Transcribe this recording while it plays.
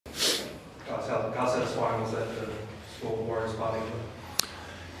How satisfying was that to score Warriors Party?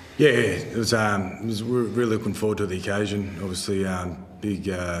 Yeah, it was really looking forward to the occasion. Obviously, big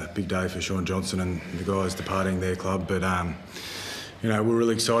day for Shaun Johnson and the guys departing their club. But we're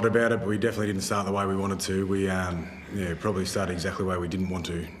really excited about it. But we definitely didn't start the way we wanted to. We probably started exactly the way we didn't want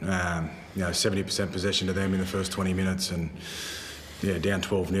to. 70% possession to them in the first 20 minutes, and down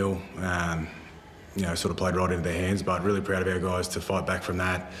 12-0. Sort of played right into their hands. But really proud of our guys to fight back from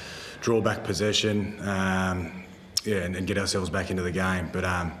that, draw back possession. And get ourselves back into the game.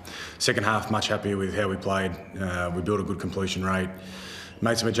 But second half, much happier with how we played. We built a good completion rate,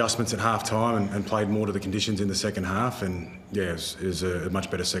 made some adjustments at half time and played more to the conditions in the second half. And it was a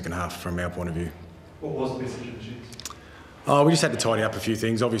much better second half from our point of view. What was the message of the Chiefs? We just had to tidy up a few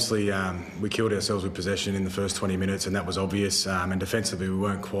things. Obviously, we killed ourselves with possession in the first 20 minutes, and that was obvious. And defensively, we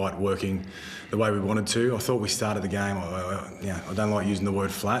weren't quite working the way we wanted to. I thought we started the game, I don't like using the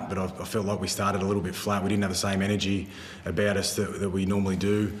word flat, but I felt like we started a little bit flat. We didn't have the same energy about us that we normally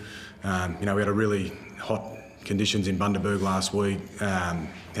do. We had a really hot conditions in Bundaberg last week,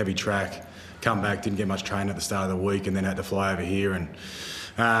 heavy track, come back, didn't get much training at the start of the week, and then had to fly over here. And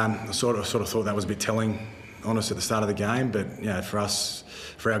I sort of thought that was a bit telling on us at the start of the game, but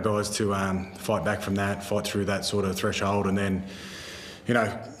for our guys to fight back from that, fight through that sort of threshold, and then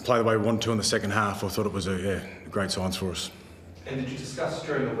play the way we wanted to in the second half, I thought it was great signs for us. And did you discuss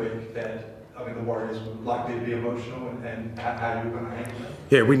during the week that the Warriors were likely to be emotional and how you were going to handle that?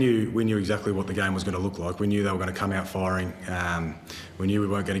 Yeah, we knew exactly what the game was going to look like. We knew they were going to come out firing. We knew we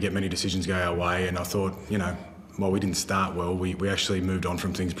weren't going to get many decisions go our way, and I thought while we didn't start well, we actually moved on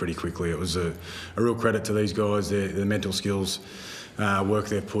from things pretty quickly. It was a real credit to these guys, their mental skills, work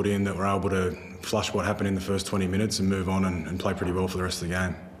they've put in, that were able to flush what happened in the first 20 minutes and move on and play pretty well for the rest of the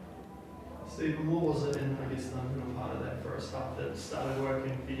game. Stephen, what was it in, the middle part of that first half that started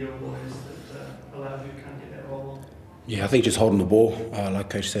working for your boys that allowed you to kind of get that roll on? Yeah, I think just holding the ball, like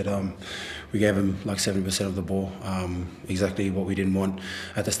Coach said, we gave them like 70% of the ball, exactly what we didn't want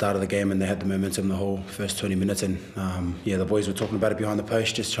at the start of the game, and they had the momentum the whole first 20 minutes. And the boys were talking about it behind the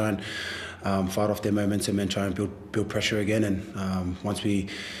post, just try and fight off their momentum and try and build pressure again. And once we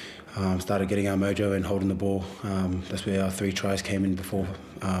started getting our mojo and holding the ball, that's where our 3 tries came in before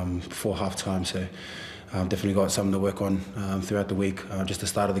half time. So definitely got something to work on throughout the week. Just the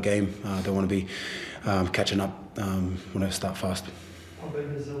start of the game, don't want to be catching up. Want to start fast. How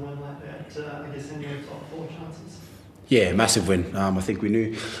big is a win like that, in your top 4 chances? Yeah, massive win. I think we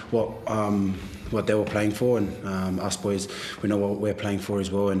knew what they were playing for, and us boys, we know what we're playing for as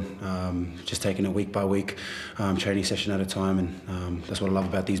well, and just taking it week by week, training session at a time, and that's what I love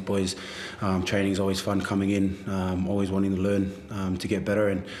about these boys. Training is always fun coming in, always wanting to learn to get better,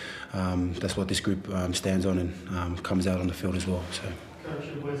 and that's what this group stands on and comes out on the field as well. So. Coach,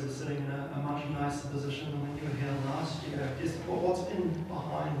 your boys are sitting in a much nicer position than when you were here last year. What's been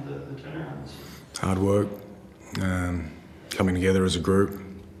behind the turnaround this year? Hard work, coming together as a group,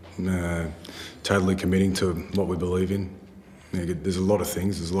 totally committing to what we believe in. There's a lot of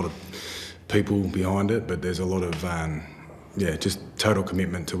things, there's a lot of people behind it, but there's a lot of just total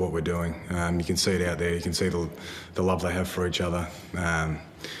commitment to what we're doing. You can see it out there, you can see the love they have for each other, and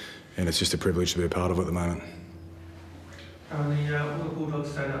it's just a privilege to be a part of it at the moment. All the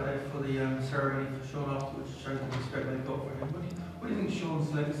Bulldogs stayed up there for the ceremony for Shaun afterwards, showed the respect they've got for him. What do you think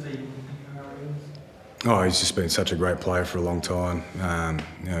Shaun's legacy is? Oh, he's just been such a great player for a long time.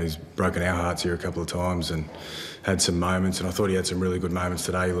 He's broken our hearts here a couple of times and had some moments, and I thought he had some really good moments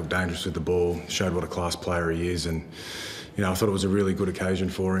today. He looked dangerous with the ball, showed what a class player he is, and I thought it was a really good occasion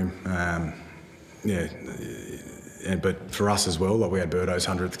for him. But for us as well, we had Birdo's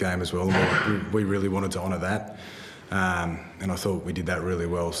 100th game as well, and we really wanted to honour that. And I thought we did that really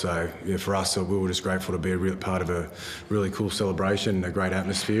well. So for us, we were just grateful to be a real part of a really cool celebration, a great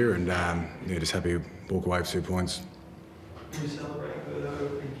atmosphere, and just happy to walk away with 2 points. You celebrate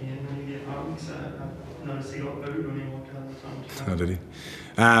Birdo again when you get home, so I noticed he got booed when he walked out of the time. Oh, did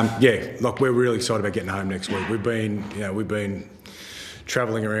he? We're really excited about getting home next week. We've been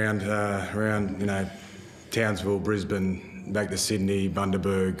travelling around Townsville, Brisbane, back to Sydney,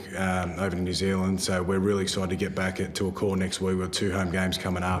 Bundaberg, over to New Zealand. So we're really excited to get back to a core next week. We've got 2 home games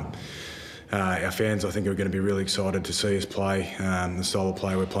coming up. Our fans, I think, are going to be really excited to see us play. The style of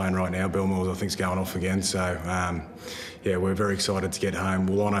play we're playing right now, Belmore's, I think, is going off again. So, we're very excited to get home.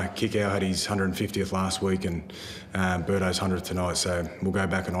 We'll honour Kickow had his 150th last week and Birdo's 100th tonight. So we'll go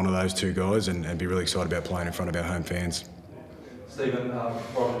back and honour those 2 guys and be really excited about playing in front of our home fans. Stephen, Roger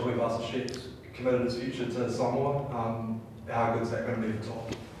Tuivasa-Sheck's committed his future to Samoa. How good is that going to be for Tom?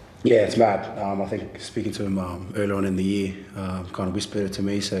 Yeah, it's mad. I think speaking to him earlier on in the year, kind of whispered it to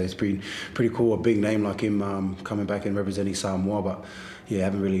me. So it's pretty cool. A big name like him coming back and representing Samoa. But yeah, I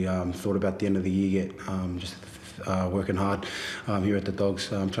haven't really thought about the end of the year yet. Just working hard here at the Dogs,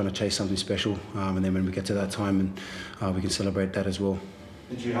 trying to chase something special. And then when we get to that time, and we can celebrate that as well.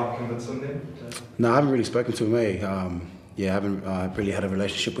 Did you help convince them then? No, I haven't really spoken to him. Yeah, I haven't really had a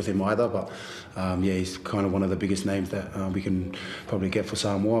relationship with him either, but yeah, he's kind of one of the biggest names that we can probably get for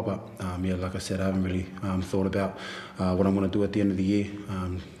Samoa. But yeah, like I said, I haven't really thought about what I'm going to do at the end of the year.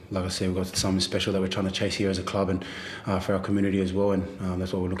 Like I said, we've got something special that we're trying to chase here as a club and for our community as well, and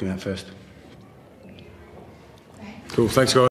that's what we're looking at first. Cool, thanks guys.